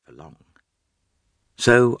long.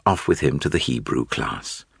 So off with him to the Hebrew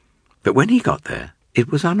class. But when he got there,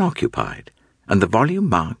 it was unoccupied, and the volume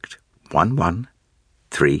marked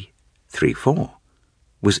 11334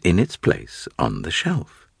 was in its place on the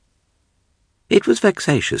shelf. It was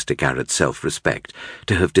vexatious to Garrett's self-respect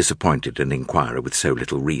to have disappointed an inquirer with so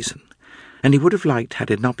little reason, and he would have liked, had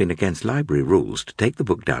it not been against library rules, to take the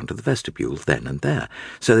book down to the vestibule then and there,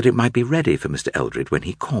 so that it might be ready for Mr. Eldred when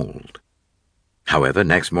he called. However,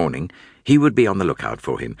 next morning he would be on the lookout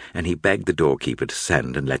for him, and he begged the doorkeeper to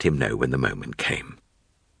send and let him know when the moment came.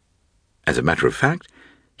 As a matter of fact,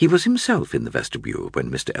 he was himself in the vestibule when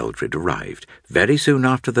Mr. Eldred arrived, very soon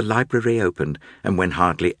after the library opened, and when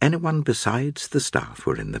hardly anyone besides the staff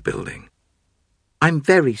were in the building. "I'm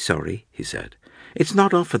very sorry," he said. "It's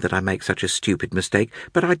not often that I make such a stupid mistake,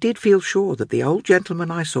 but I did feel sure that the old gentleman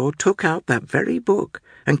I saw took out that very book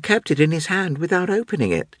and kept it in his hand without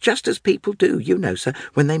opening it, just as people do, you know, sir,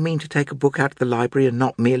 when they mean to take a book out of the library and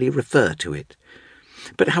not merely refer to it.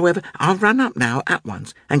 But, however, I'll run up now at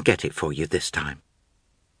once and get it for you this time."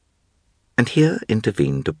 And here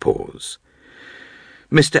intervened a pause.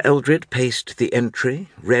 Mr. Eldred paced the entry,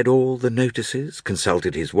 read all the notices,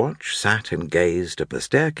 consulted his watch, sat and gazed up the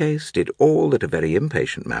staircase, did all that a very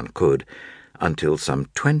impatient man could, until some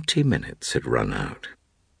 20 minutes had run out.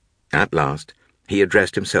 At last he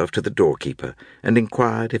addressed himself to the doorkeeper, and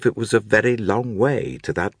inquired if it was a very long way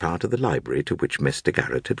to that part of the library to which Mr.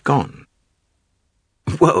 Garrett had gone.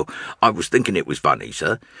 "Well, I was thinking it was funny,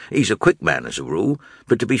 sir. He's a quick man as a rule,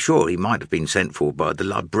 but to be sure he might have been sent for by the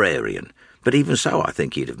librarian. But even so, I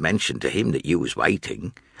think he'd have mentioned to him that you was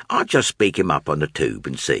waiting. I'd just speak him up on the tube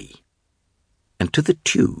and see." And to the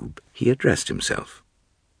tube he addressed himself.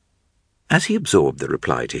 As he absorbed the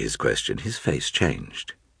reply to his question, his face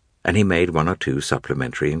changed, and he made one or two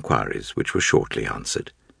supplementary inquiries, which were shortly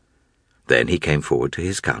answered. Then he came forward to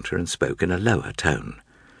his counter and spoke in a lower tone.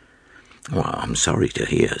 "Well, I'm sorry to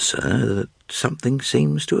hear, sir, that something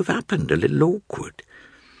seems to have happened a little awkward.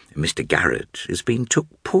 Mr. Garrett has been took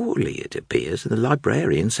poorly, it appears, and the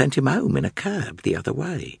librarian sent him home in a cab the other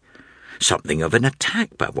way. Something of an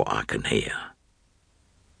attack, by what I can hear."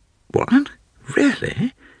 "What?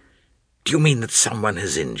 Really? Do you mean that someone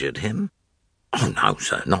has injured him?" "Oh, no,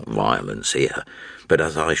 sir, not violence here, but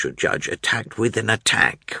as I should judge, attacked with an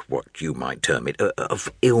attack, what you might term it,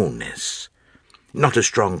 of illness. Not a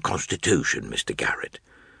strong constitution, Mr. Garrett.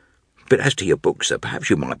 But as to your book, sir, perhaps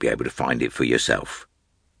you might be able to find it for yourself.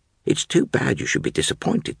 It's too bad you should be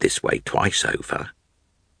disappointed this way twice over."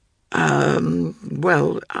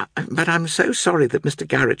 But I'm so sorry that Mr.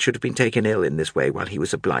 Garrett should have been taken ill in this way while he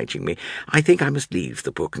was obliging me. I think I must leave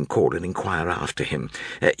the book and call and inquire after him.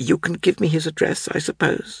 You can give me his address, I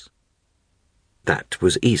suppose?" That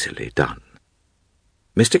was easily done.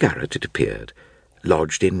 Mr. Garrett, it appeared,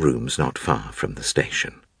 lodged in rooms not far from the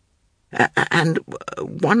station. And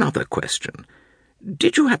one other question.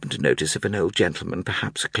 Did you happen to notice if an old gentleman,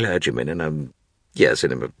 perhaps a clergyman, in a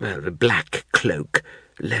black cloak,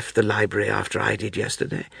 left the library after I did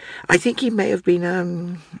yesterday? I think he may have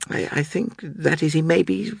been, he may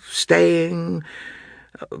be staying,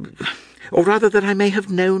 or rather that I may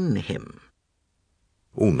have known him."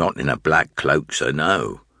 "Oh, not in a black cloak, sir,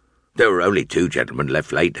 no. There were only 2 gentlemen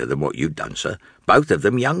left later than what you'd done, sir, both of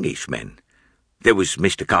them youngish men. There was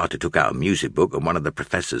Mr. Carter took out a music book and one of the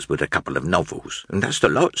professors with a couple of novels, and that's the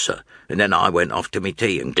lot, sir, and then I went off to me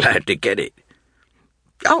tea and glad to get it."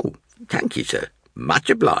 "Oh, thank you, sir. Much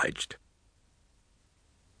obliged."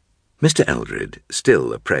 Mr. Eldred,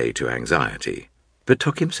 still a prey to anxiety,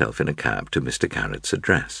 betook himself in a cab to Mr. Garrett's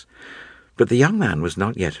address, but the young man was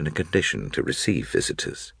not yet in a condition to receive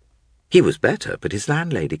visitors. He was better, but his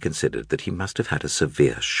landlady considered that he must have had a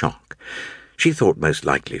severe shock. She thought most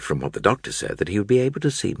likely, from what the doctor said, that he would be able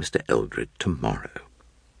to see Mr. Eldred tomorrow.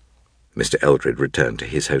 Mr. Eldred returned to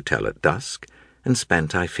his hotel at dusk, and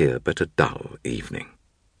spent, I fear, but a dull evening.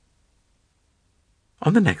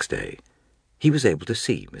 On the next day, he was able to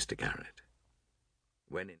see Mr. Garrett. When in